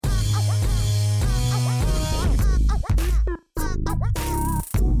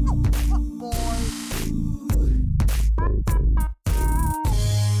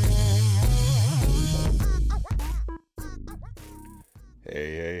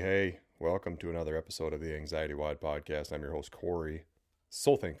Hey, welcome to another episode of the Anxiety Wad Podcast. I'm your host, Corey.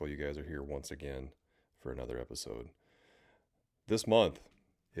 So thankful you guys are here once again for another episode. This month,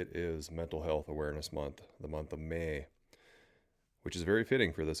 it is Mental Health Awareness Month, the month of May, which is very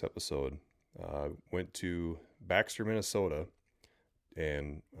fitting for this episode. Went to Baxter, Minnesota,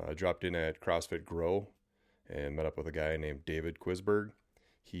 and dropped in at CrossFit Grow and met up with a guy named David Quisberg.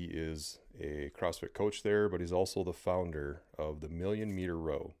 He is a CrossFit coach there, but he's also the founder of the Million Meter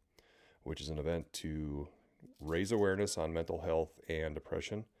Row, which is an event to raise awareness on mental health and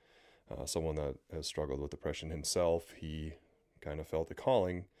depression. Someone that has struggled with depression himself, he kind of felt the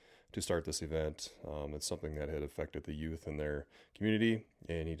calling to start this event. It's something that had affected the youth in their community,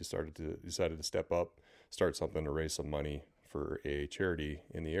 and he decided to step up, start something to raise some money for a charity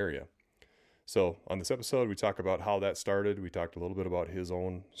in the area. So on this episode, we talk about how that started. We talked a little bit about his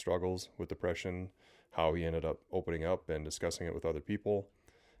own struggles with depression, how he ended up opening up and discussing it with other people.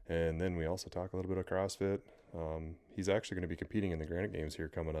 And then we also talk a little bit of CrossFit. He's actually going to be competing in the Granite Games here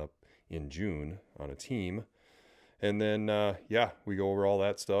coming up in June on a team. And then, we go over all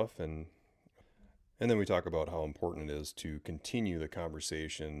that stuff. And then we talk about how important it is to continue the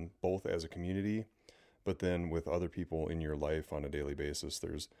conversation, both as a community, but then with other people in your life on a daily basis.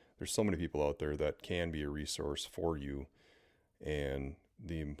 There's so many people out there that can be a resource for you. And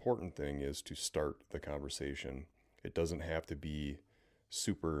the important thing is to start the conversation. It doesn't have to be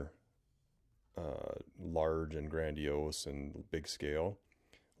super large and grandiose and big scale.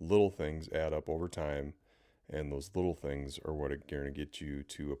 Little things add up over time. And those little things are what are going to get you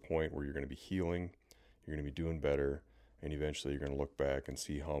to a point where you're going to be healing, you're going to be doing better, and eventually you're going to look back and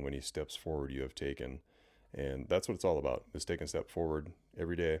see how many steps forward you have taken. And that's what it's all about, is taking a step forward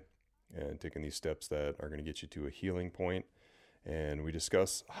every day and taking these steps that are going to get you to a healing point. And we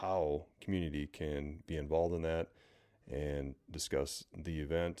discuss how community can be involved in that and discuss the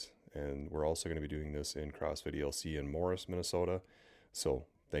event. And we're also going to be doing this in CrossFit ELC in Morris, Minnesota. So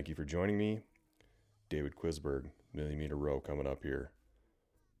thank you for joining me. David Quisberg, Million Meter Row coming up here.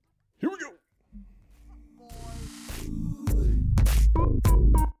 Here we go.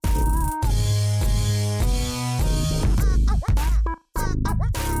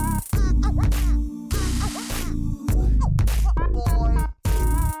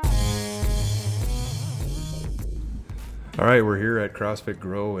 All right, we're here at CrossFit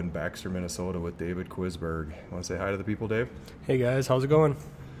Grow in Baxter, Minnesota with David Quisberg. Want to say hi to the people, Dave? Hey guys, how's it going?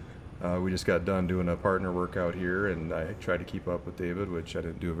 We just got done doing a partner workout here, and I tried to keep up with David, which I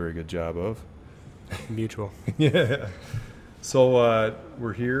didn't do a very good job of. Mutual. Yeah. So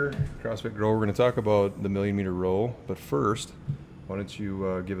we're here, CrossFit Grow. We're going to talk about the Million Meter Row, but first, why don't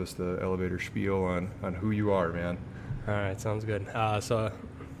you give us the elevator spiel on who you are, man? All right, sounds good. So,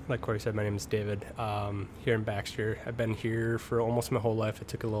 like Corey said, my name is David. Here in Baxter, I've been here for almost my whole life. I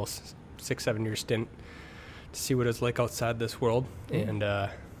took a little 6-7 year stint to see what it's like outside this world, and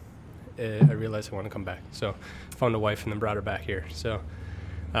I realized I want to come back. So found a wife and then brought her back here. So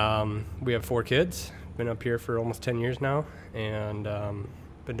we have 4 kids, been up here for almost 10 years now, and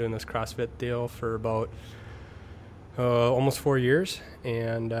been doing this CrossFit deal for about almost 4 years.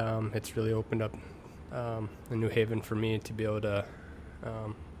 And it's really opened up a new haven for me to be able to,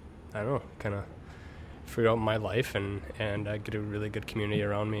 kind of figure out my life and get a really good community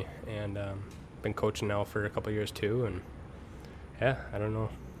around me. And been coaching now for a couple of years too. And yeah, I don't know.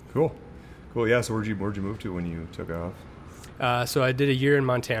 Cool. Yeah. So where'd you move to when you took off? So I did a year in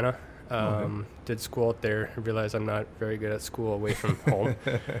Montana. Did school out there. I realized I'm not very good at school away from home.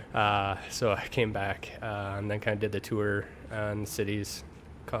 So I came back and then kind of did the tour in the cities,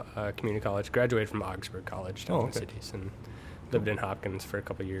 community college. Graduated from Augsburg College down in the cities, and lived in Hopkins for a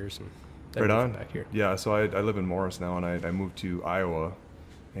couple of years. And then right on. Back here. Yeah. So I live in Morris now, and I moved to Iowa,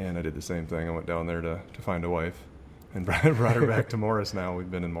 and I did the same thing. I went down there to find a wife. And brought her back to Morris now. We've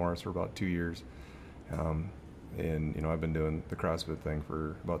been in Morris for about 2 years. And, I've been doing the CrossFit thing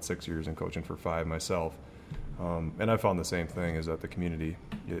for about 6 years and coaching for 5 myself. And I found the same thing, is that the community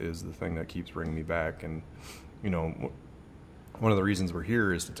is the thing that keeps bringing me back. And, one of the reasons we're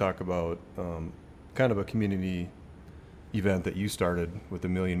here is to talk about kind of a community event that you started with the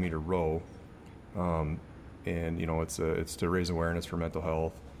Million Meter Row. And, it's to raise awareness for mental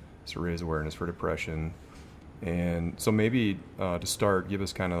health. It's to raise awareness for depression. And so maybe to start, give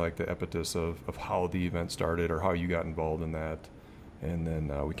us kind of like the impetus of how the event started or how you got involved in that. And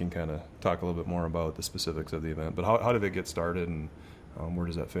then we can kind of talk a little bit more about the specifics of the event. But how did it get started, and where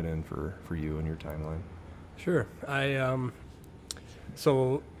does that fit in for you and your timeline? Sure.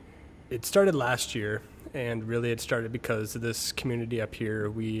 So it started last year, and really it started because of this community up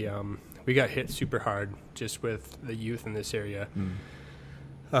here. We got hit super hard just with the youth in this area.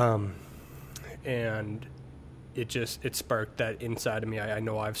 And it sparked that inside of me. I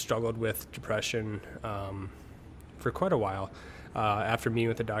know I've struggled with depression for quite a while. After meeting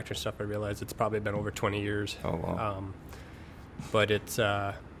with the doctor and stuff, I realized it's probably been over 20 years. Oh, wow. But it's,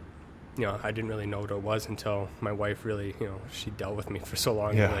 I didn't really know what it was until my wife really, she dealt with me for so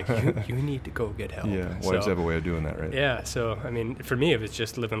long. Yeah. Like, you need to go get help. Yeah, wives have a way of doing that, right? Yeah, so, I mean, for me, it was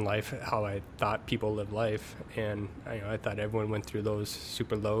just living life how I thought people live life. And, I thought everyone went through those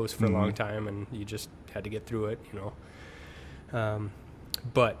super lows for a long time, and you just had to get through it,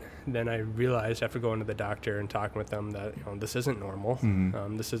 But then I realized after going to the doctor and talking with them that this isn't normal.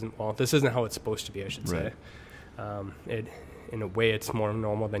 This isn't how it's supposed to be, I should say. In a way, it's more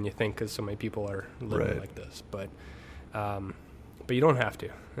normal than you think because so many people are living like this. But you don't have to,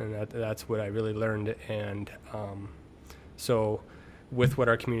 and that's what I really learned. And so, with what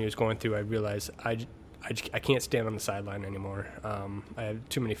our community is going through, I realized I can't stand on the sideline anymore. I have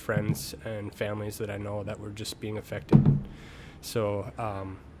too many friends and families that I know that were just being affected. So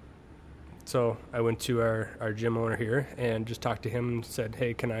I went to our gym owner here and just talked to him and said,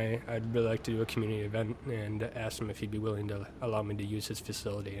 hey, I'd really like to do a community event, and asked him if he'd be willing to allow me to use his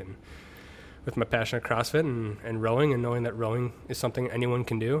facility. And with my passion of CrossFit and rowing, and knowing that rowing is something anyone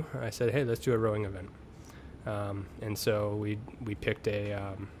can do, I said, hey, let's do a rowing event. And so we picked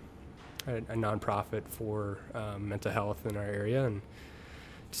a nonprofit for mental health in our area, and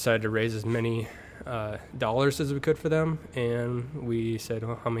decided to raise as many dollars as we could for them. And we said,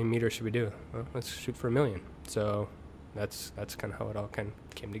 well, how many meters should we do? Well, let's shoot for 1 million. So that's kind of how it all kind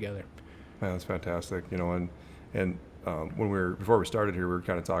of came together. Man, that's fantastic. And before we started here, we were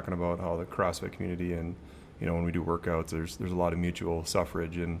kind of talking about how the CrossFit community, and when we do workouts, there's a lot of mutual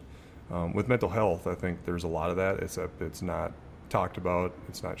suffrage, and with mental health, I think there's a lot of that. It's not talked about,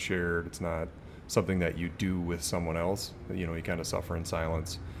 it's not shared, it's not something that you do with someone else. You kind of suffer in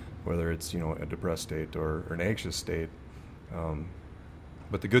silence, whether it's a depressed state or an anxious state.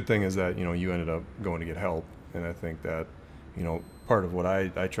 But the good thing is that you ended up going to get help, and I think that part of what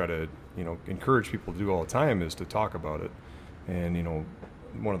I try to encourage people to do all the time is to talk about it. And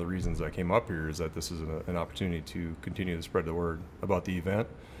one of the reasons I came up here is that this is an opportunity to continue to spread the word about the event,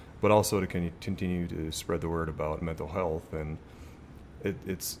 but also to continue to spread the word about mental health. And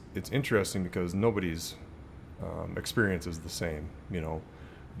it's interesting because nobody's experience is the same,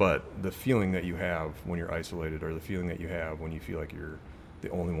 but the feeling that you have when you're isolated, or the feeling that you have when you feel like you're the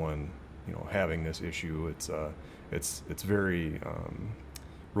only one having this issue, it's very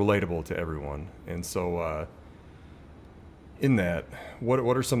relatable to everyone. And so in that, what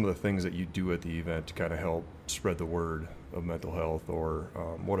are some of the things that you do at the event to kind of help spread the word of mental health, or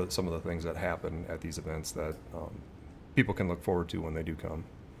what are some of the things that happen at these events that people can look forward to when they do come?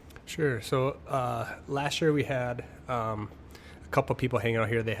 Sure. So last year we had a couple people hanging out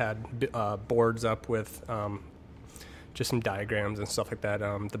here. They had boards up with just some diagrams and stuff like that.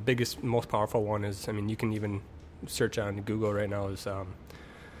 The biggest, most powerful one is, you can even search on Google right now, is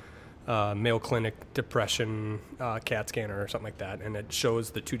Mayo Clinic depression CAT scanner or something like that, and it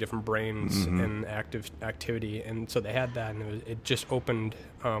shows the two different brains and activity. And so they had that, and it just opened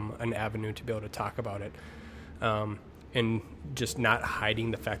an avenue to be able to talk about it. And just not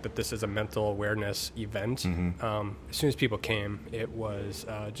hiding the fact that this is a mental awareness event. As soon as people came, it was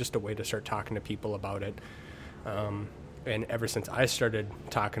just a way to start talking to people about it. And ever since I started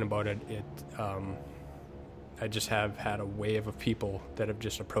talking about it, I just have had a wave of people that have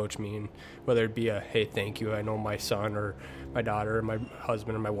just approached me, and whether it be a, hey, thank you, I know my son or my daughter or my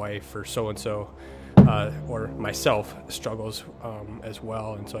husband or my wife or so-and-so, or myself struggles as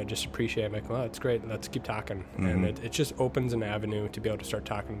well. And so I just appreciate it. I'm like, well, that's great. Let's keep talking. And it just opens an avenue to be able to start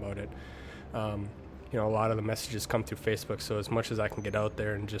talking about it. A lot of the messages come through Facebook. So as much as I can get out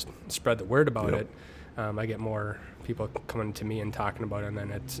there and just spread the word about it, I get more people coming to me and talking about it. And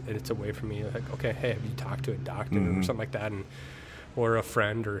then it's a way for me, like, okay, hey, have you talked to a doctor or something like that? Or a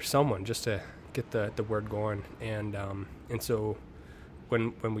friend or someone, just to get the word going. And so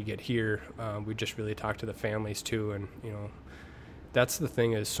when we get here, we just really talk to the families too. And, that's the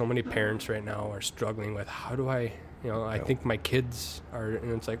thing, is so many parents right now are struggling with, how do I think my kids are,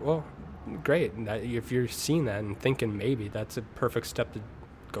 and it's like, well, great. If you're seeing that and thinking maybe that's a perfect step to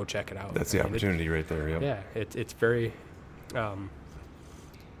go check it out. That's the opportunity right there. Yep. Yeah. It's very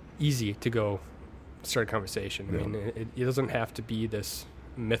easy to go start a conversation. I mean, it doesn't have to be this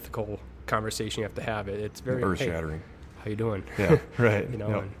mythical conversation you have to have. It's very earth-shattering. Hey, how you doing? Yeah, right.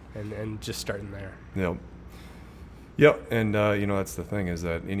 And just starting there. Yep. And that's the thing, is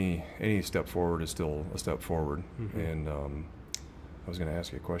that any step forward is still a step forward. And I was going to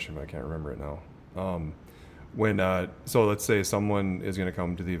ask you a question, but I can't remember it now. So let's say someone is going to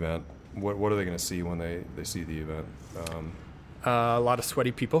come to the event. What are they going to see when they see the event? A lot of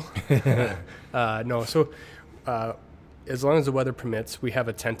sweaty people. As long as the weather permits, we have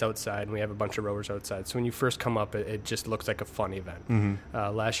a tent outside and we have a bunch of rowers outside. So when you first come up, it just looks like a fun event.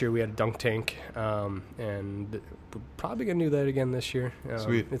 Mm-hmm. Last year we had a dunk tank, and we're probably going to do that again this year.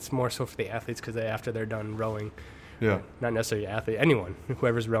 Sweet. It's more so for the athletes because after they're done rowing, not necessarily athlete, anyone,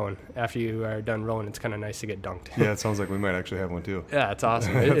 whoever's rowing, after you are done rowing, it's kind of nice to get dunked. Yeah, it sounds like we might actually have one too. Yeah, it's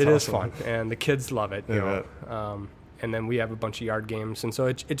awesome. It is fun, and the kids love it. You know? Bet. And then we have a bunch of yard games, and so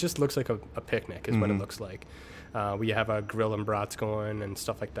it just looks like a picnic is what it looks like. We have a grill and brats going and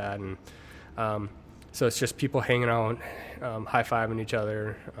stuff like that, and so it's just people hanging out, high-fiving each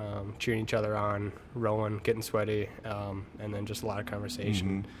other, cheering each other on, rowing, getting sweaty, and then just a lot of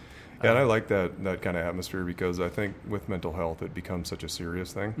conversation. Yeah, and I like that kind of atmosphere because I think with mental health it becomes such a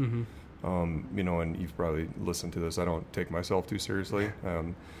serious thing. You know, and you've probably listened to this. I don't take myself too seriously.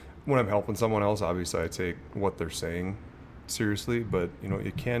 When I'm helping someone else, obviously I take what they're saying seriously, but you know,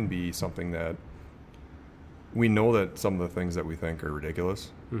 it can be something that we know that some of the things that we think are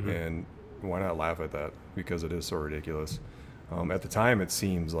ridiculous, and why not laugh at that because it is so ridiculous. At the time, it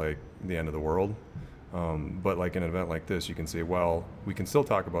seems like the end of the world, but like an event like this, you can say, well, we can still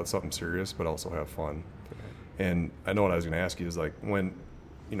talk about something serious, but also have fun. And I know what I was going to ask you is like when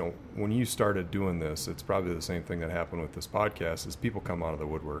you started doing this, it's probably the same thing that happened with this podcast is people come out of the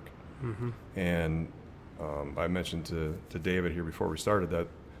woodwork. And I mentioned to David here before we started that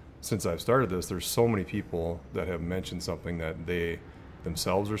since I've started this, there's so many people that have mentioned something that they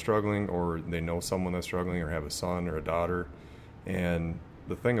themselves are struggling or they know someone that's struggling or have a son or a daughter. And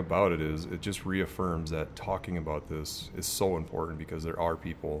the thing about it is it just reaffirms that talking about this is so important because there are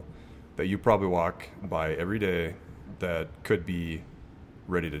people that you probably walk by every day that could be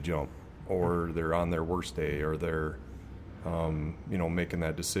ready to jump or they're on their worst day or they're making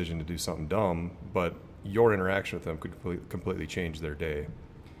that decision to do something dumb, but your interaction with them could completely change their day.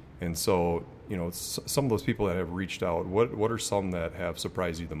 And so, you know, some of those people that have reached out, what are some that have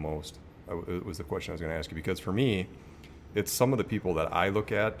surprised you the most? It was the question I was going to ask you, because for me, it's some of the people that I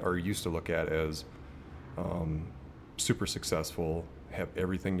look at or used to look at as super successful, have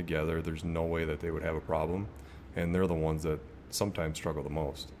everything together. There's no way that they would have a problem. And they're the ones that sometimes struggle the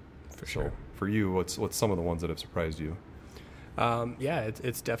most. For sure. So for you, what's some of the ones that have surprised you?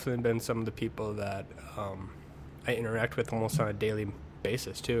 It's definitely been some of the people that I interact with almost on a daily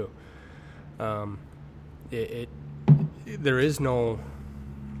basis too. There is no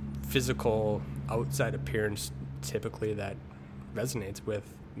physical outside appearance typically that resonates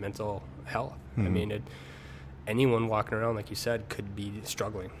with mental health. I mean, anyone walking around, like you said, could be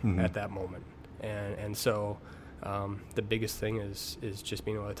struggling at that moment, and so the biggest thing is just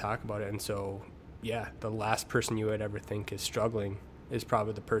being able to talk about it. And so, yeah, the last person you would ever think is struggling is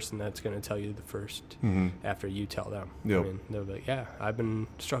probably the person that's going to tell you the first after you tell them. Yep. I mean, they'll be like, yeah, I've been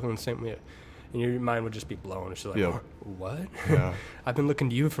struggling the same way. And your mind would just be blown. It's just like, what? Yeah. I've been looking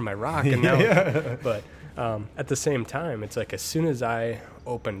to you for my rock. And now, but at the same time, it's like as soon as I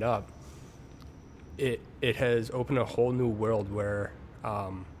opened up, it has opened a whole new world where,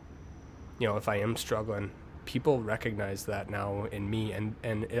 if I am struggling, people recognize that now in me, and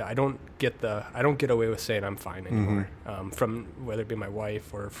I don't get away with saying I'm fine anymore. From whether it be my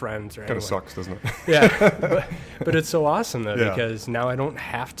wife or friends or anyone. Kind of sucks, doesn't it? Yeah, but it's so awesome though because now I don't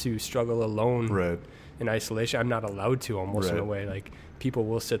have to struggle alone in isolation. I'm not allowed to almost in a way. Like people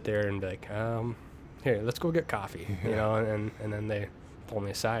will sit there and be like, "Here, let's go get coffee," and then they pull me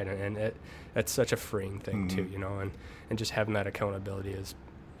aside, and it's such a freeing thing too, and just having that accountability is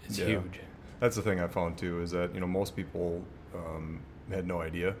huge. That's the thing I found too, is that, most people had no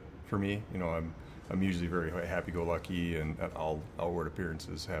idea for me. I'm usually very happy-go-lucky and all outward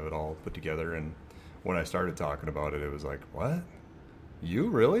appearances have it all put together. And when I started talking about it, it was like, what? You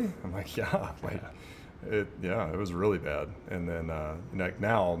really? I'm like, yeah. It was really bad. And then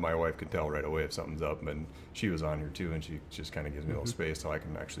now my wife can tell right away if something's up, and she was on here too, and she just kind of gives me a little space so I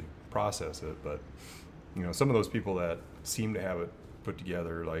can actually process it. But, some of those people that seem to have it put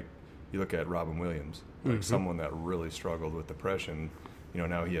together, like, you look at Robin Williams, like someone that really struggled with depression.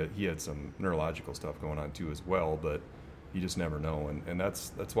 Now he had some neurological stuff going on too as well, but you just never know. And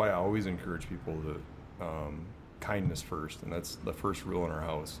that's why I always encourage people to kindness first, and that's the first rule in our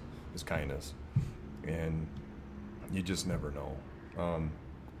house is kindness. And you just never know.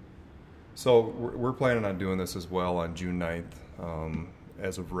 So we're planning on doing this as well on June 9th.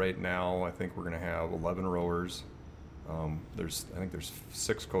 As of right now, I think we're going to have 11 rowers. I think there's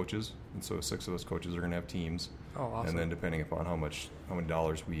 6 coaches, and so 6 of those coaches are going to have teams. Oh, awesome. And then depending upon how many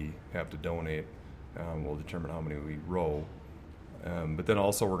dollars we have to donate, We'll determine how many we row. But then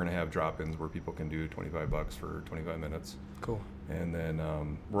also we're going to have drop-ins where people can do $25 for 25 minutes. Cool. And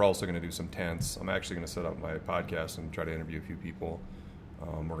then we're also going to do some tents. I'm actually going to set up my podcast and try to interview a few people.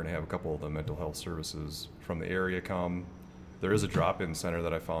 We're going to have a couple of the mental health services from the area come. There is a drop-in center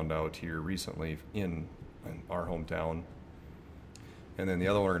that I found out here recently in our hometown. And then the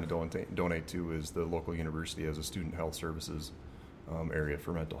other one we're going to donate to is the local university as a student health services area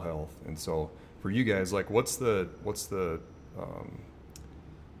for mental health. And so for you guys, like what's the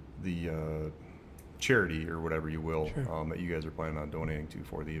charity or whatever you will Sure. that you guys are planning on donating to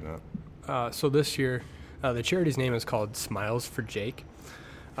for the event? So this year, the charity's name is called Smiles for Jake,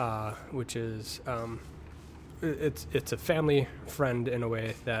 which is it's a family friend in a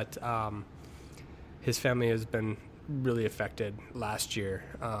way that his family has been really affected last year.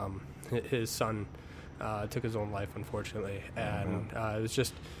 His son took his own life, unfortunately, and it was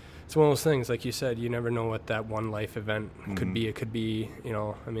just. It's one of those things, like you said, you never know what that one life event could be. It could be,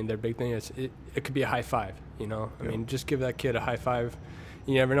 their big thing is it could be a high five, I mean, just give that kid a high five.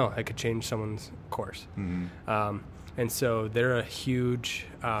 You never know. It could change someone's course. Mm-hmm. And so they're a huge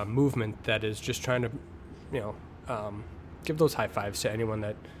movement that is just trying to, give those high fives to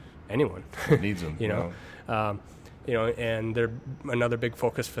anyone needs them. And another big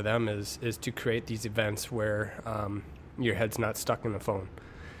focus for them is to create these events where your head's not stuck in the phone.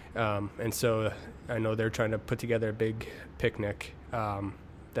 And so I know they're trying to put together a big picnic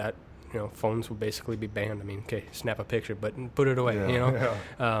that, phones will basically be banned. I mean, okay, snap a picture, but put it away,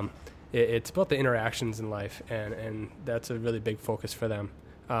 It's about the interactions in life, and that's a really big focus for them.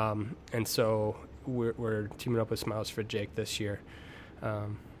 And so we're teaming up with Smiles for Jake this year.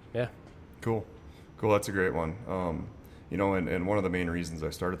 Cool. That's a great one. And one of the main reasons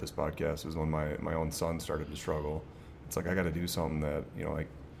I started this podcast was when my own son started to struggle. It's like I got to do something that,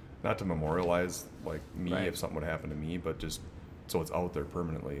 not to memorialize like me if something would happen to me, but just so it's out there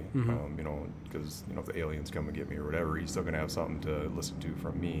permanently. Mm-hmm. Because if the aliens come and get me or whatever, he's still gonna have something to listen to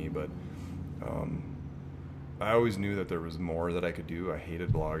from me. But I always knew that there was more that I could do. I hated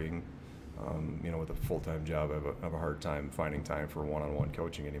blogging. With a full-time job, I have a hard time finding time for one-on-one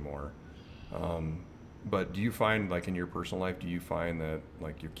coaching anymore. But do you find, like in your personal life, do you find that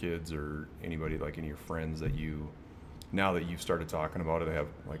like your kids or anybody like any of your friends that now that you've started talking about it, have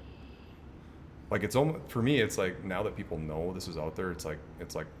like it's almost, for me, it's like now that people know this is out there, it's like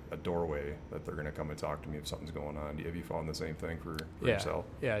a doorway that they're going to come and talk to me if something's going on. Have you found the same thing for yourself?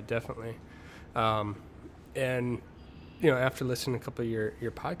 Yeah, definitely. And after listening to a couple of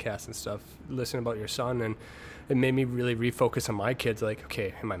your podcasts and stuff, listening about your son, and it made me really refocus on my kids. Like,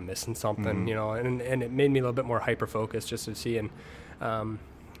 okay, am I missing something? Mm-hmm. And it made me a little bit more hyper focused just to see, and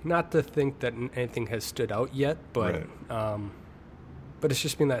not to think that anything has stood out yet, but but it's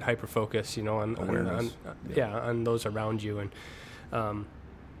just been that hyper focus, on awareness, on those around you, and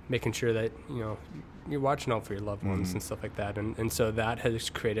making sure that you're watching out for your loved ones and stuff like that, and so that has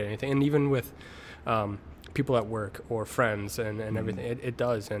created anything, and even with people at work or friends and everything, it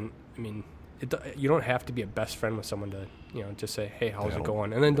does. And I mean, you don't have to be a best friend with someone to just say, hey, how's it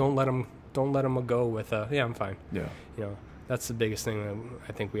going, and then don't let them go with I'm fine. That's the biggest thing that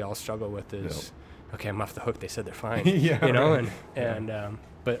I think we all struggle with is, okay, I'm off the hook. They said they're fine,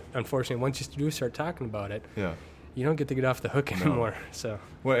 but unfortunately, once you do start talking about it, you don't get to get off the hook anymore. So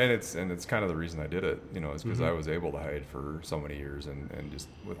and it's kind of the reason I did it, is because I was able to hide for so many years and just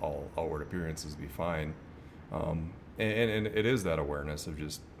with all outward appearances be fine. And it is that awareness of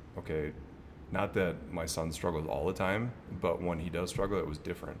just, okay, not that my son struggles all the time, but when he does struggle, it was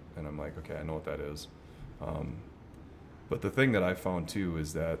different. And I'm like, okay, I know what that is. But the thing that I found too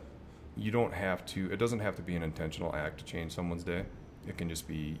is that it doesn't have to be an intentional act to change someone's day. It can just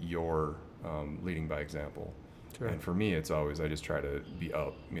be your leading by example. Sure. And for me, it's always, I just try to be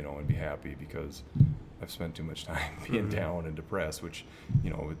up, and be happy because I've spent too much time being down and depressed, which,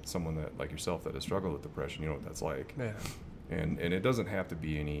 with someone that like yourself that has struggled with depression, you know what that's like. Yeah. And it doesn't have to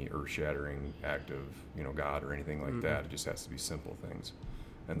be any earth-shattering act of, God or anything like that. It just has to be simple things.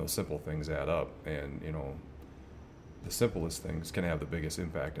 And those simple things add up. And, the simplest things can have the biggest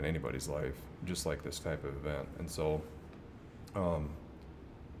impact in anybody's life, just like this type of event. And so,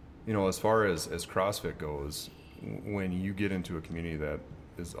 as far as CrossFit goes, when you get into a community that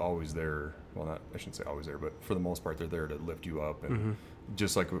is always there, I shouldn't say always there, but for the most part, they're there to lift you up. And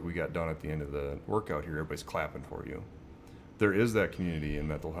just like what we got done at the end of the workout here, everybody's clapping for you. There is that community in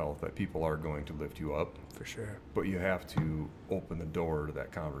mental health that people are going to lift you up. For sure. But you have to open the door to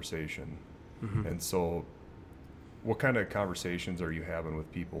that conversation. And so what kind of conversations are you having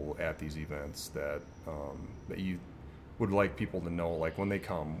with people at these events that you would like people to know, like when they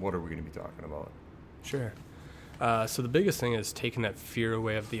come, what are we going to be talking about? Sure. So the biggest thing is taking that fear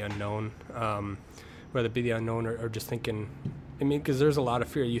away of the unknown, whether it be the unknown or just thinking, I mean, because there's a lot of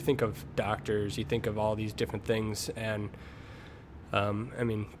fear. You think of doctors, you think of all these different things, and I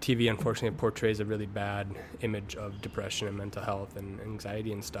mean, TV unfortunately portrays a really bad image of depression and mental health and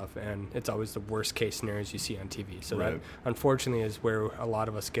anxiety and stuff, and it's always the worst case scenarios you see on TV. So right. that unfortunately is where a lot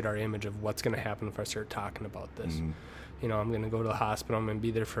of us get our image of what's going to happen if I start talking about this. Mm-hmm. You know, I'm going to go to the hospital, I'm going to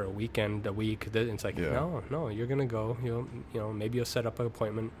be there for a week. It's like, no, you're going to go, you know, maybe you'll set up an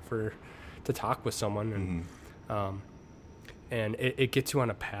appointment to talk with someone, and and it gets you on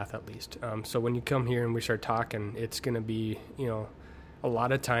a path at least. So when you come here and we start talking, it's going to be, you know, a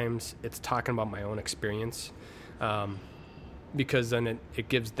lot of times it's talking about my own experience, because then it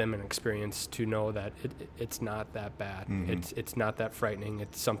gives them an experience to know that it's not that bad. Mm-hmm. It's not that frightening.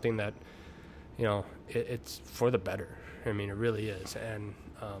 It's something that, you know, it's for the better. I mean, it really is.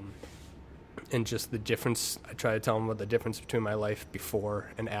 And just the difference, I try to tell them about the difference between my life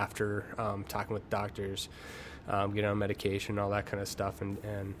before and after talking with doctors, getting on medication, all that kind of stuff,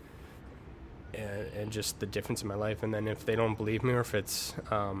 and just the difference in my life. And then if they don't believe me, or if it's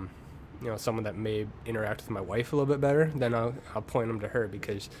you know, someone that may interact with my wife a little bit better, then I'll point them to her,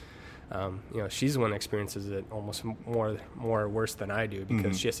 because you know, she's the one that experiences it almost more worse than I do,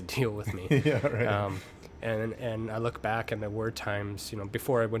 because she has to deal with me. Yeah, right. And I look back, and there were times, you know,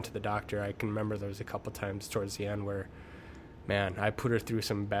 before I went to the doctor, I can remember there was a couple times towards the end where, man, I put her through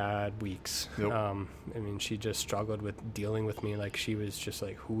some bad weeks. Yep. I mean, she just struggled with dealing with me. Like, she was just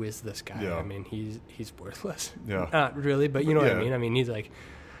like, who is this guy? Yeah. I mean, he's worthless. Yeah. Not really, but you know what I mean? I mean, he's like,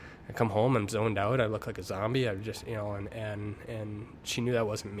 I come home, I'm zoned out, I look like a zombie. I just, you know, and she knew that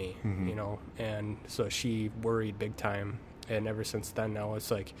wasn't me, you know, and so she worried big time. And ever since then, now it's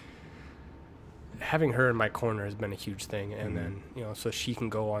like, having her in my corner has been a huge thing. And then, you know, so she can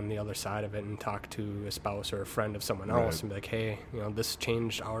go on the other side of it and talk to a spouse or a friend of someone else and be like, hey, you know, this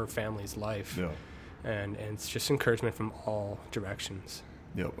changed our family's life. Yeah. And it's just encouragement from all directions.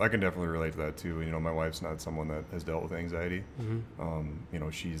 Yep, I can definitely relate to that too. You know, my wife's not someone that has dealt with anxiety. You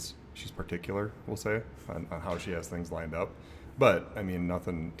know, she's particular, we'll say, on how she has things lined up. But I mean,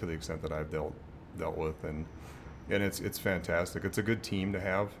 nothing to the extent that I've dealt with, and it's fantastic. It's a good team to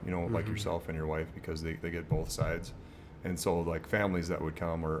have, you know, like yourself and your wife, because they get both sides. And so, like, families that would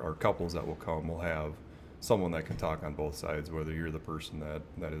come, or couples that will come, will have someone that can talk on both sides, whether you're the person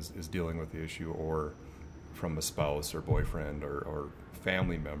that is dealing with the issue, or from a spouse or boyfriend or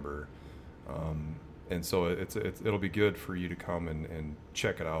family member. And so it'll be good for you to come and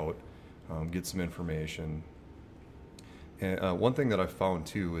check it out, get some information. And one thing that I've found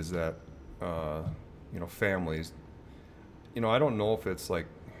too is that, you know, families, you know, I don't know if it's like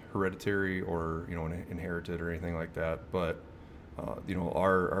hereditary or, you know, inherited or anything like that, but you know,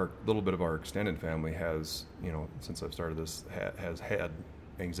 our little bit of our extended family has, you know, since I've started this, has had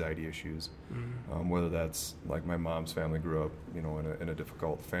anxiety issues. Whether that's like my mom's family grew up, you know, in a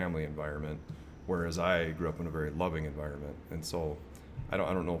difficult family environment, whereas I grew up in a very loving environment. And so I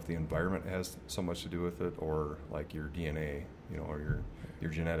don't know if the environment has so much to do with it, or like your DNA, you know, or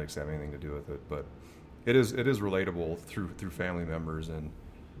your genetics have anything to do with it. But it is relatable through family members. And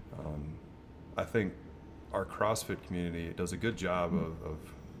I think our CrossFit community does a good job of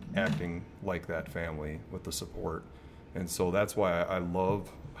acting like that family with the support. And so that's why I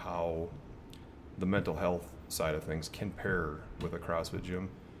love how the mental health side of things can pair with a CrossFit gym,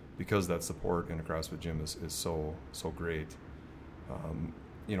 because that support in a CrossFit gym is so great.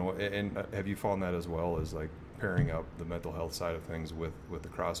 You know, and have you found that as well, as like pairing up the mental health side of things with the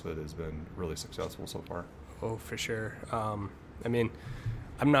CrossFit has been really successful so far? Oh, for sure. I mean,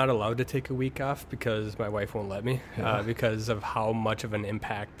 I'm not allowed to take a week off because my wife won't let me, because of how much of an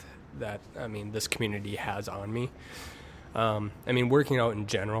impact that, I mean, this community has on me. I mean, working out in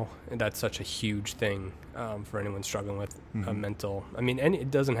general, that's such a huge thing for anyone struggling with a mental. I mean,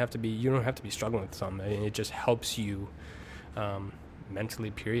 it doesn't have to be, you don't have to be struggling with something. I mean, it just helps you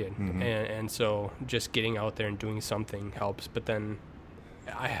mentally, period. And so just getting out there and doing something helps. But then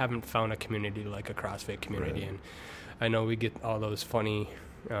I haven't found a community like a CrossFit community. Right. And I know we get all those funny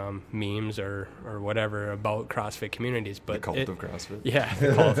memes or whatever about CrossFit communities, but the cult of CrossFit. Yeah,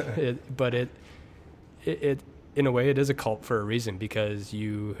 the cult. But it in a way, it is a cult for a reason, because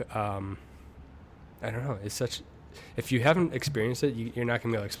you, I don't know, it's such, if you haven't experienced it, you're not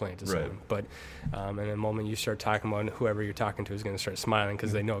going to be able to explain it to someone. But in the moment you start talking about it, whoever you're talking to is going to start smiling,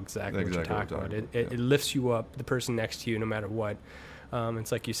 because they know exactly what you're talking about. It lifts you up, the person next to you, no matter what.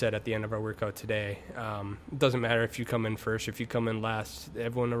 It's like you said at the end of our workout today. It doesn't matter if you come in first or if you come in last.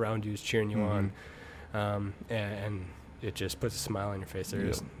 Everyone around you is cheering you on. And it just puts a smile on your face.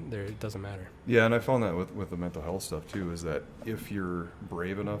 It doesn't matter. Yeah, and I found that with the mental health stuff too, is that if you're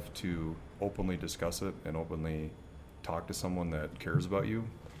brave enough to openly discuss it and openly talk to someone that cares about you,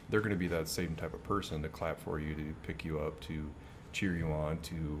 they're going to be that same type of person to clap for you, to pick you up, to cheer you on,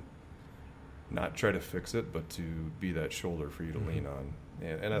 to not try to fix it, but to be that shoulder for you to lean on.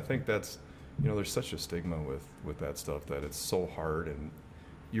 And I think that's, there's such a stigma with that stuff, that it's so hard, and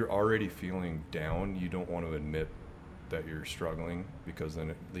you're already feeling down. You don't want to admit that you're struggling, because then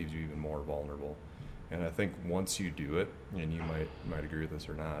it leaves you even more vulnerable. And I think once you do it, and you might agree with this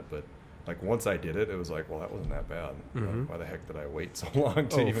or not, but like once I did it, it was like, well, that wasn't that bad. Why the heck did I wait so long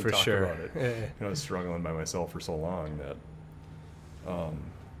to even talk about it? Yeah. I was struggling by myself for so long that.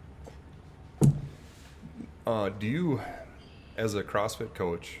 Do you, as a CrossFit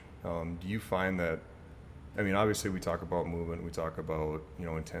coach, do you find that? I mean, obviously we talk about movement, we talk about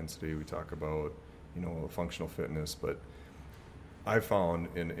intensity, we talk about functional fitness, but I found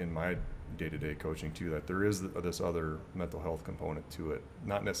in my day-to-day coaching too that there is this other mental health component to it.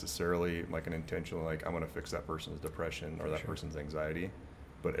 Not necessarily like an intentional, like I'm going to fix that person's depression or that person's anxiety,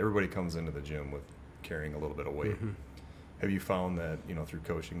 but everybody comes into the gym with carrying a little bit of weight. Have you found that through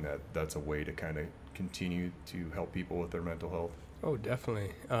coaching that's a way to kind of continue to help people with their mental health? Oh,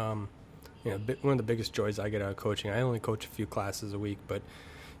 definitely. One of the biggest joys I get out of coaching, I only coach a few classes a week, but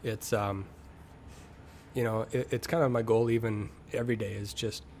it's it's kind of my goal even every day, is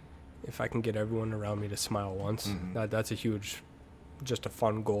just if I can get everyone around me to smile once, that's a huge, just a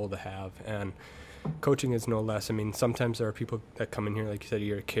fun goal to have. And coaching is no less. I mean, sometimes there are people that come in here, like you said,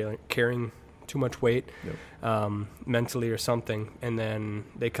 you're carrying too much weight, mentally or something, and then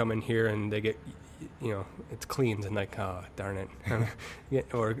they come in here and they get, it's cleans and like, oh, darn it,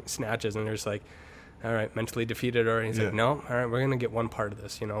 or snatches, and they're just like, all right, mentally defeated, or he's like, no, all right, we're gonna get one part of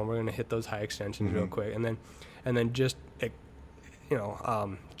this, we're gonna hit those high extensions real quick, and then just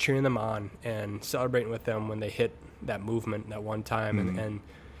cheering them on and celebrating with them when they hit that movement that one time, and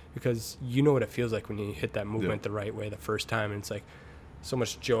because what it feels like when you hit that movement the right way the first time, and it's like so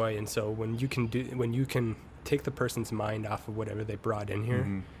much joy. And so when you can take the person's mind off of whatever they brought in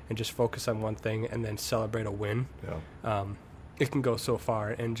here and just focus on one thing and then celebrate a win, it can go so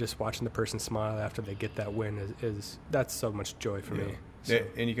far. And just watching the person smile after they get that win is that's so much joy for me. So.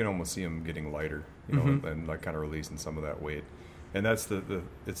 And you can almost see them getting lighter, and like kind of releasing some of that weight. And that's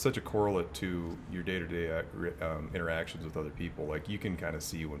it's such a correlate to your day-to-day interactions with other people. Like you can kind of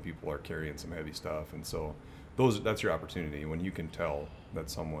see when people are carrying some heavy stuff, and so that's your opportunity. When you can tell that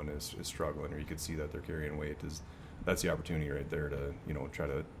someone is struggling, or you can see that they're carrying weight, that's the opportunity right there to try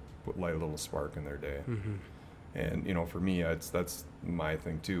to light a little spark in their day. And for me, that's my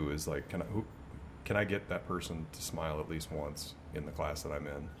thing too. Is like, can I get that person to smile at least once in the class that I'm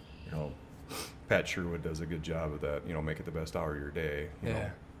in? Pat Sherwood does a good job of that. Make it the best hour of your day.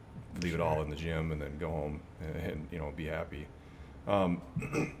 Leave it all in the gym and then go home and be happy.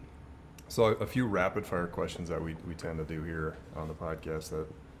 So a few rapid fire questions that we tend to do here on the podcast, that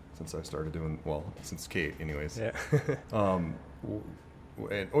since I started doing, since Kate anyways. So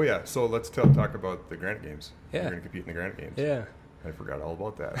let's talk about the Granite Games. You're going to compete in the Granite Games. I forgot all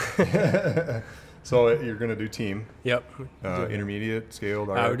about that. So you're going to do team. Yep. Intermediate, scaled,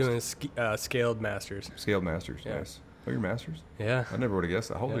 RX? We're doing scaled masters. Scaled masters, nice. Oh, you're masters? Yeah. I never would have guessed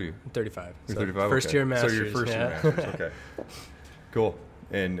that. How old are you? 35. You're 35? First year masters. So you're first year masters, okay. Cool.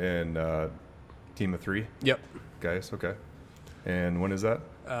 And team of 3? Yep. Guys, okay. And when is that?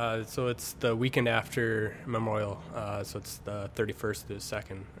 So it's the weekend after Memorial. So it's the 31st to the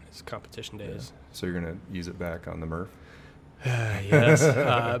 2nd. It's competition days. So you're going to use it back on the Murph? Yes.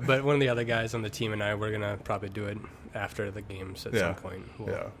 But one of the other guys on the team and I, we're going to probably do it after the games at some point.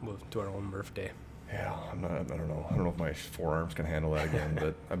 We'll do our own Murph day. Yeah, I don't know. I don't know if my forearms can handle that again,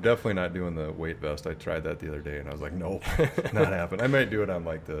 but I'm definitely not doing the weight vest. I tried that the other day, and I was like, nope, not happening. I might do it on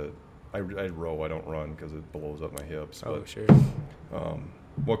like I row. I don't run because it blows up my hips. Oh, sure.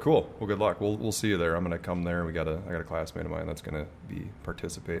 Well, cool. Well, good luck. We'll see you there. I'm going to come there. I got a classmate of mine that's going to be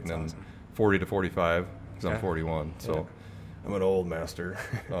participating. That's awesome. 40 to 45 because I'm 41. So I'm an old master.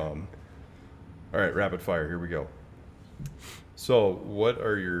 All right, rapid fire. Here we go. So what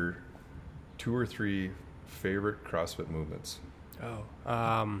are your 2 or 3 favorite CrossFit movements?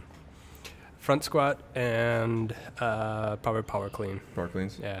 Front squat and probably power clean. Power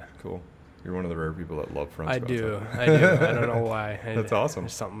cleans? Yeah. Cool. You're one of the rare people that love front squats. I do. I don't know why. That's awesome.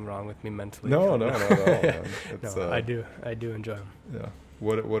 There's something wrong with me mentally. No, not at all. I do enjoy them. Yeah.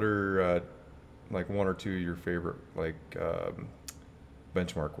 What are like 1 or 2 of your favorite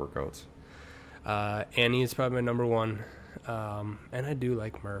benchmark workouts? Annie is probably my number 1. And I do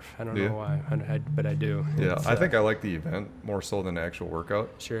like Murph. I don't know why, but I do. Yeah, I think I like the event more so than the actual workout.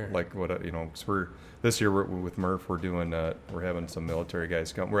 Sure. Like what, cause this year with Murph, we're having some military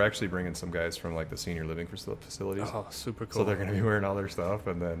guys come. We're actually bringing some guys from like the senior living facilities. Oh, super cool. So they're going to be wearing all their stuff,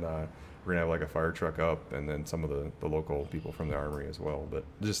 and then we're going to have like a fire truck up, and then some of the local people from the Armory as well. But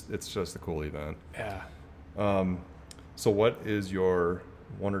it's just a cool event. Yeah. So what is your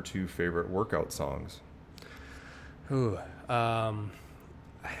one or two favorite workout songs? Ooh, my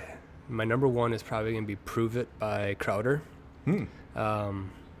number one is probably going to be Prove It by Crowder.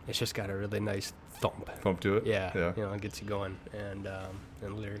 It's just got a really nice thump to it. Yeah. It gets you going, and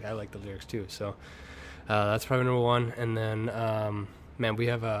lyric, I like the lyrics too, so that's probably number one. And then man, we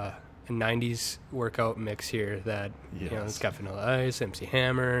have a 90s workout mix here that it's got Vanilla Ice, MC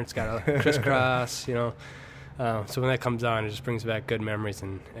Hammer, it's got a Crisscross, so when that comes on, it just brings back good memories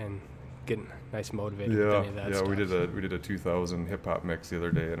and getting nice motivated with any of that stuff. We did a 2000 hip hop mix the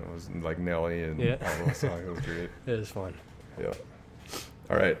other day, and it was like Nelly and all those songs. It was great. It was fun. Yeah.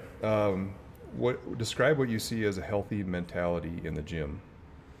 All right. Describe what you see as a healthy mentality in the gym.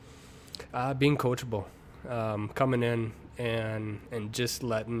 Being coachable, coming in and just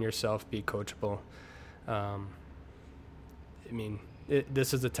letting yourself be coachable.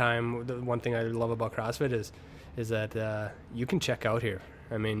 This is the time. The one thing I love about CrossFit is that you can check out here.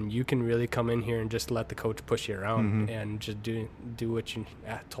 You can really come in here and just let the coach push you around and just do what you're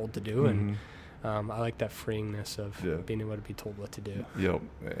told to do. And I like that freeingness of being able to be told what to do. Yep,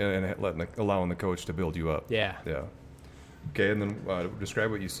 and allowing the coach to build you up. Yeah. Okay, and then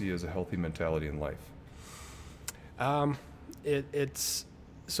describe what you see as a healthy mentality in life. It's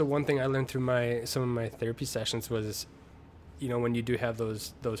so one thing I learned through some of my therapy sessions was, when you do have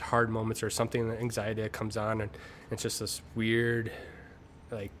those hard moments or something, the anxiety that comes on, and it's just this weird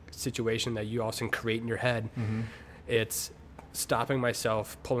like situation that you also can create in your head. It's stopping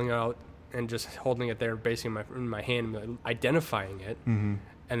myself, pulling out and just holding it there, basically in my hand, identifying it, and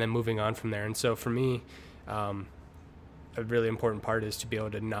then moving on from there. And so for me, a really important part is to be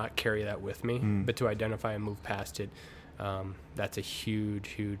able to not carry that with me, but to identify and move past it. That's a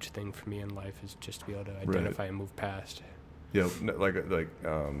huge thing for me in life, is just to be able to identify and move past. Yeah,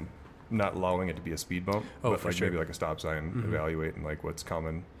 not allowing it to be a speed bump, but like maybe like a stop sign, evaluating like what's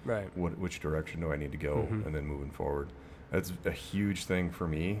coming, which direction do I need to go, and then moving forward. That's a huge thing for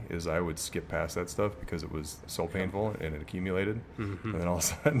me, is I would skip past that stuff because it was so painful and it accumulated, and then all of a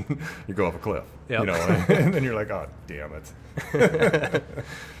sudden you go off a cliff, and then you're like, oh, damn it.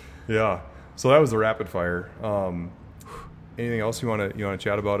 Yeah. So that was the rapid fire. Anything else you want to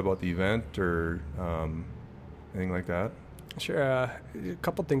chat about the event or anything like that? Sure. A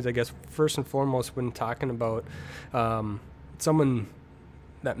couple things, I guess. First and foremost, when talking about someone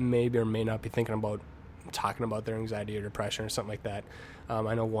that maybe or may not be thinking about talking about their anxiety or depression or something like that,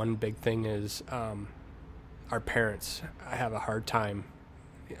 I know one big thing is our parents. I have a hard time,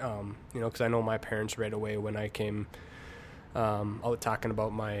 because I know my parents right away when I came out talking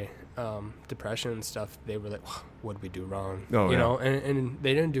about my depression and stuff, they were like, what did we do wrong? And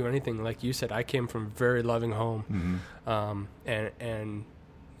they didn't do anything. Like you said, I came from a very loving home, and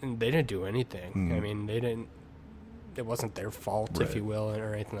they didn't do anything. They didn't, it wasn't their fault, if you will,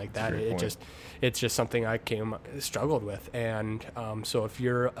 or anything like that. It's just something I struggled with. And so if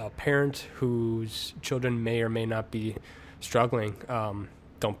you're a parent whose children may or may not be struggling,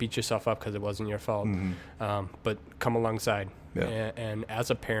 don't beat yourself up because it wasn't your fault, but come alongside. And as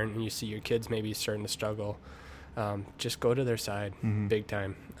a parent, and you see your kids maybe starting to struggle, just go to their side big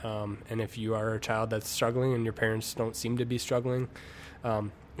time. And if you are a child that's struggling and your parents don't seem to be struggling,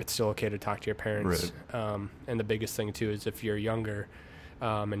 it's still okay to talk to your parents. And the biggest thing too is if you're younger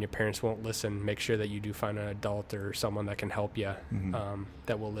and your parents won't listen, make sure that you do find an adult or someone that can help you,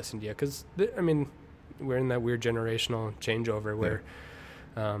 that will listen to you. Because we're in that weird generational changeover where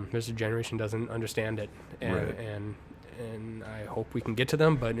there's a generation doesn't understand it, and I hope we can get to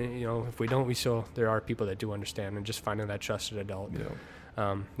them. But if we don't, there are people that do understand, and just finding that trusted adult.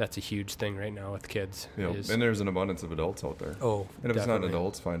 That's a huge thing right now with kids. And there's an abundance of adults out there. And if it's not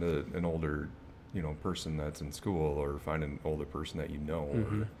adults, find an older, person that's in school, or find an older person that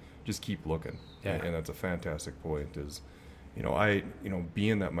or just keep looking. And that's a fantastic point. Is,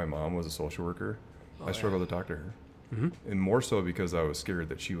 being that my mom was a social worker, I struggled to talk to her. And more so because I was scared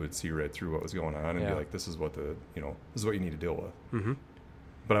that she would see right through what was going on and be like, this is what this is what you need to deal with.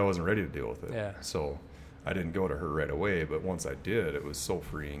 But I wasn't ready to deal with it. So I didn't go to her right away, but once I did, it was so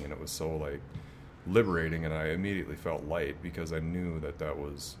freeing and it was so like liberating, and I immediately felt light because I knew that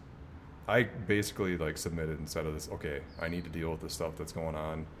was, I basically like submitted instead of this, okay, I need to deal with the stuff that's going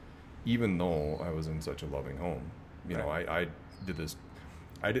on, even though I was in such a loving home. you know, I did this.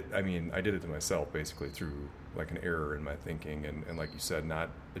 I did it to myself basically through like an error in my thinking, and like you said, not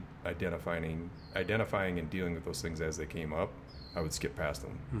identifying and dealing with those things as they came up. I would skip past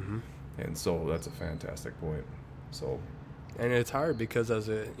them. Mm-hmm. And so that's a fantastic point. So, and it's hard because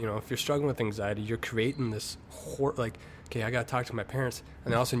if you're struggling with anxiety, you're creating this okay, I got to talk to my parents,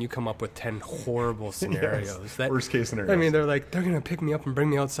 and then all of a sudden you come up with 10 horrible scenarios. Yes. Worst case scenario. I mean, they're going to pick me up and bring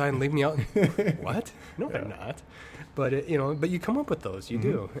me outside and leave me out. What? No, they're not. But but you come up with those. You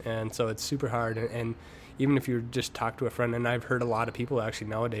do, and so it's super hard. And even if you just talk to a friend, and I've heard a lot of people actually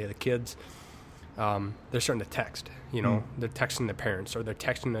nowadays, the kids, they're starting to text. They're texting their parents or they're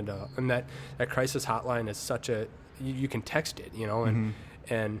texting an adult, and that crisis hotline is such a you can text it,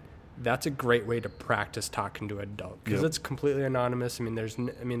 and that's a great way to practice talking to an adult because it's completely anonymous. I mean, there's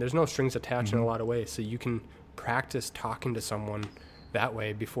no strings attached in a lot of ways, so you can practice talking to someone that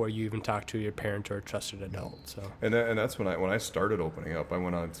way before you even talk to your parent or a trusted adult. So and that's when I started opening up. I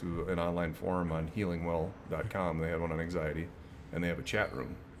went on to an online forum on healingwell.com. They had one on anxiety, and they have a chat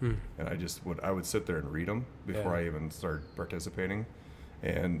room. And I would sit there and read them before I even started participating.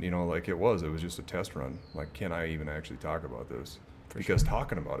 And it was just a test run. Like, can I even actually talk about this? Because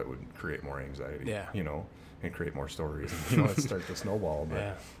talking about it would create more anxiety. And create more stories. And, let's start to snowball.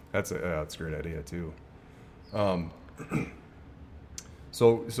 But that's a great idea too.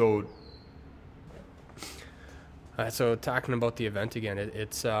 So talking about the event again,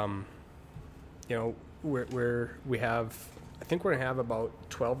 it's I think we're gonna have about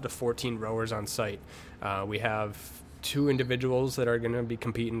 12 to 14 rowers on site. We have 2 individuals that are gonna be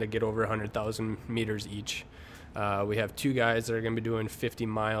competing to get over 100,000 meters each. We have 2 guys that are gonna be doing 50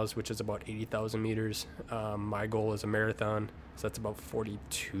 miles, which is about 80,000 meters. My goal is a marathon, so that's about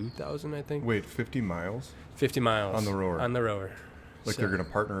 42,000, I think. Wait, 50 miles? 50 miles on the rower. On the rower. Like they're going to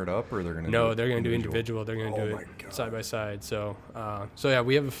partner it up, or they're going to? No, they're going to do individual. They're going to do it side by side. So,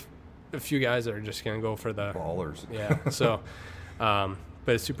 we have a few guys that are just going to go for the ballers. Yeah. So,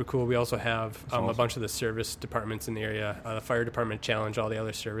 but it's super cool. We also have a bunch of the service departments in the area. The fire department challenged all the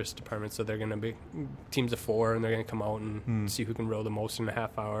other service departments, so they're going to be teams of 4, and they're going to come out and see who can row the most in a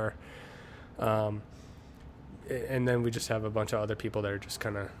half hour. And then we just have a bunch of other people that are just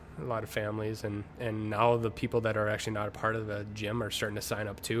kind of a lot of families, and now the people that are actually not a part of the gym are starting to sign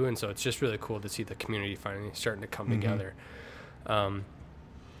up too, and so it's just really cool to see the community finally starting to come together.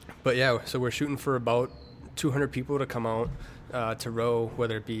 But yeah, so we're shooting for about 200 people to come out to row,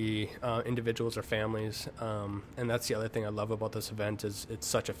 whether it be individuals or families, and that's the other thing I love about this event is it's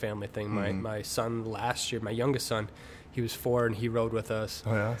such a family thing. My son last year, my youngest son, he was 4 and he rode with us.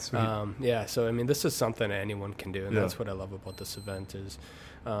 Oh yeah, sweet. So I mean, this is something anyone can do, and that's what I love about this event is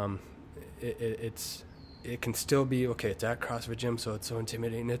it can still be it's at CrossFit Gym, so it's so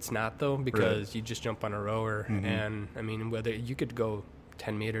intimidating. It's not though, because you just jump on a rower, and I mean, whether you could go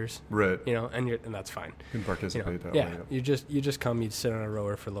 10 meters, right? And that's fine. You can participate that way. You just come, you sit on a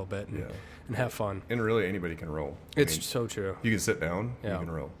rower for a little bit, and have fun. And really, anybody can row. It's so true. You can sit down, you can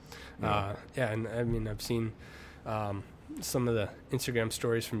row. And I mean, I've seen some of the Instagram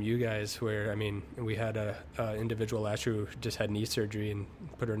stories from you guys where, I mean, we had a individual last year who just had knee surgery and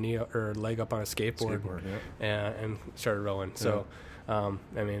put her leg up on a skateboard and started rowing. So, I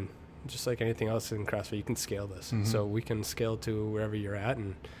mean, just like anything else in CrossFit, you can scale this. So we can scale to wherever you're at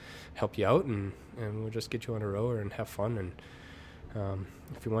and help you out, and we'll just get you on a rower and have fun. And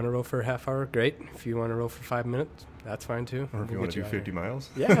if you want to row for a half hour, great. If you want to row for 5 minutes, that's fine too. Or if you want to do 50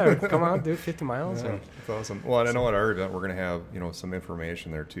 miles. Yeah, come on, do 50 miles. Yeah, that's awesome. Well, and I know at our event we're going to have, some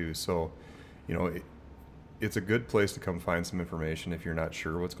information there too. So, it's a good place to come find some information if you're not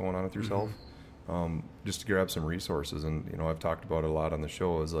sure what's going on with yourself. Just to grab some resources. And, I've talked about it a lot on the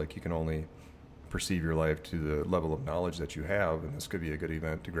show is like you can only perceive your life to the level of knowledge that you have. And this could be a good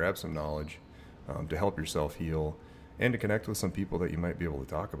event to grab some knowledge, to help yourself heal and to connect with some people that you might be able to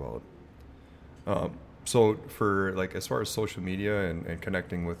talk about. So for as far as social media and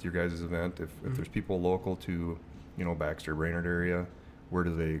connecting with your guys' event, if there's people local to, Baxter, Brainerd area, where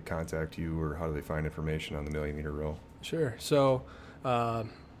do they contact you, or how do they find information on the Million Meter Row? Sure. So,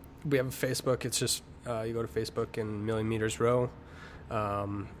 we have a Facebook. It's just, you go to Facebook and Million Meters Row. We're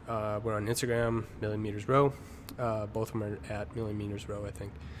on Instagram, Million Meters Row. Both of them are at Million Meters Row, I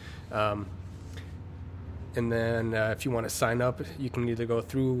think. And then if you want to sign up, you can either go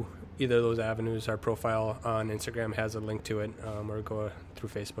through either of those avenues. Our profile on Instagram has a link to it, or go through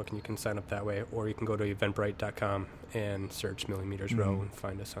Facebook and you can sign up that way, or you can go to eventbrite.com and search Million Meters Row and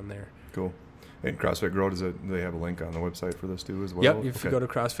find us on there. Cool. And CrossFit Grow, do they have a link on the website for this too as well? Yep. If you go to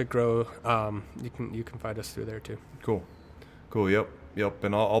CrossFit Grow, you can find us through there too. Cool. Yep. Yep.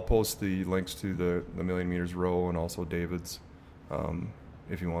 And I'll post the links to the Million Meters Row and also David's,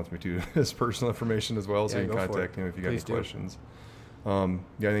 if he wants me to, his personal information as well, so you can contact him if you got any questions. You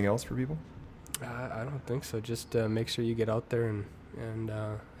got anything else for people? I don't think so. Just make sure you get out there and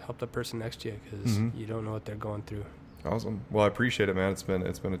help the person next to you, because you don't know what they're going through. Awesome. Well, I appreciate it, man. It's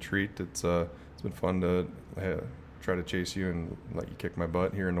been a treat. It's been fun to try to chase you and let you kick my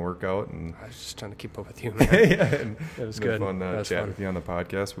butt here in the workout. And I was just trying to keep up with you, man. And it was good. Fun chat with you on the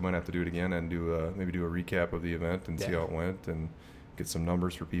podcast. We might have to do it again and maybe do a recap of the event and see how it went and get some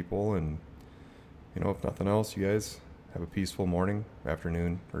numbers for people. And if nothing else, you guys have a peaceful morning,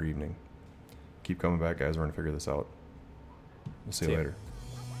 afternoon, or evening. Keep coming back, guys. We're gonna figure this out. We'll see you later.